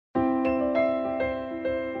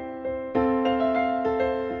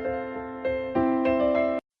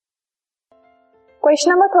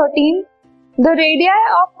Question number 13. The radii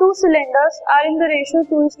of two cylinders are in the ratio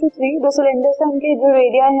 2:3. दो cylinders हैं, उनके जो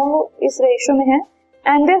radii हैं वो इस ratio में है,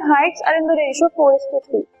 and their heights are in the ratio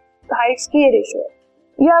 4:3. Heights की ये ratio है.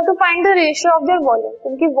 You have to find the ratio of their volume.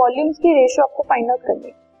 उनकी volumes की ratio आपको find out करनी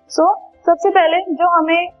है. So सबसे पहले जो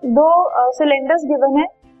हमें दो cylinders given है,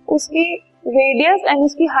 उसकी radius and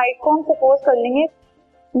उसकी height को हम suppose कर लेंगे,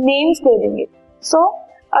 names दे देंगे. So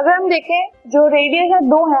अगर हम देखें जो radius है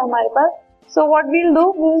दो है हमारे पास. So what we'll do,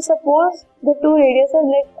 we will suppose the two radiuses,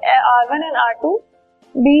 let R1 and R2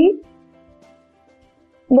 be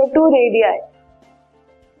the two radii.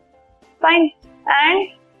 Fine. And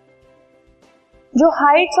जो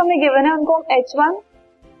heights हमें given है उनको हम H1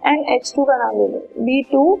 and H2 का नाम दे देंगे,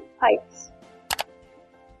 B2 heights.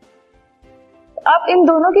 अब इन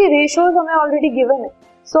दोनों की ratios हमें already given है.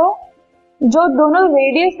 So जो दोनों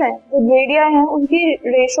radius हैं, जो radii हैं, उनकी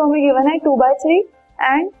ratio हमें given है 2/3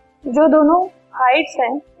 and जो दोनों हाइट्स हैं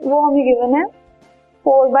वो हमें गिवन है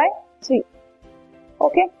 4/3.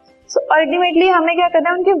 ओके, सो अल्टीमेटली हमें क्या करना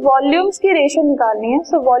है, उनके वॉल्यूम्स की रेशियो निकालनी है.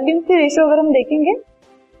 सो वॉल्यूम्स की रेशियो अगर हम देखेंगे,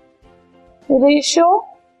 ratio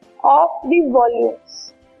of the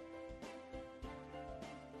volumes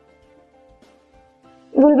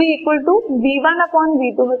will be equal to V1 upon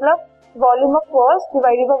V2, मतलब volume of first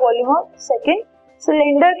divided by volume of second.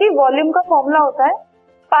 Cylinder की वॉल्यूम का फॉर्मूला होता है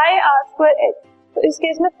पाई आर स्क्वायर एच. तो इस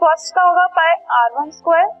केस में फर्स्ट का होगा पाई R1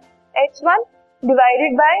 square H1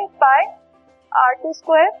 divided by pi R2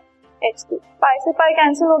 square H2. पाई से पाई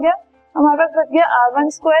कैंसिल हो गया, हमारे पास बच गया R1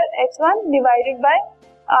 square H1 divided by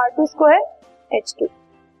R2 square H2.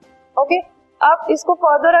 Okay, अब इसको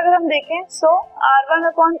फर्दर अगर हम देखें, so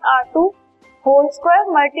R1 upon R2 whole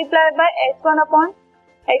square multiply by H1 upon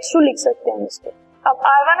H2 लिख सकते हैं इसको. अब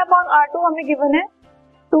R1 अपॉन R2 हमें गिवन है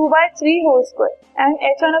 2/3 whole square and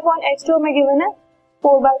H1 upon H2 हमें गिवन है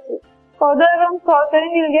 4/3. फर्दर अगर हम सॉल्व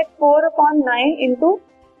करेंगे, we'll get 4/9 into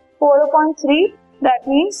 4/3. That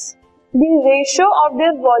means the ratio of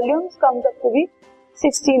their volumes comes up to be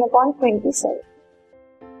 16/27.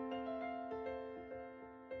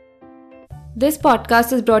 This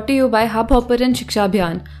podcast is brought to you bye hub hopper and शिक्षा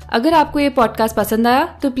अभियान. अगर आपको ये पॉडकास्ट पसंद आया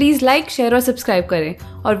तो प्लीज़ लाइक, शेयर और सब्सक्राइब करें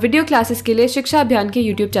और वीडियो क्लासेस के लिए शिक्षा अभियान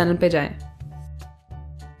के YouTube चैनल पर जाएं.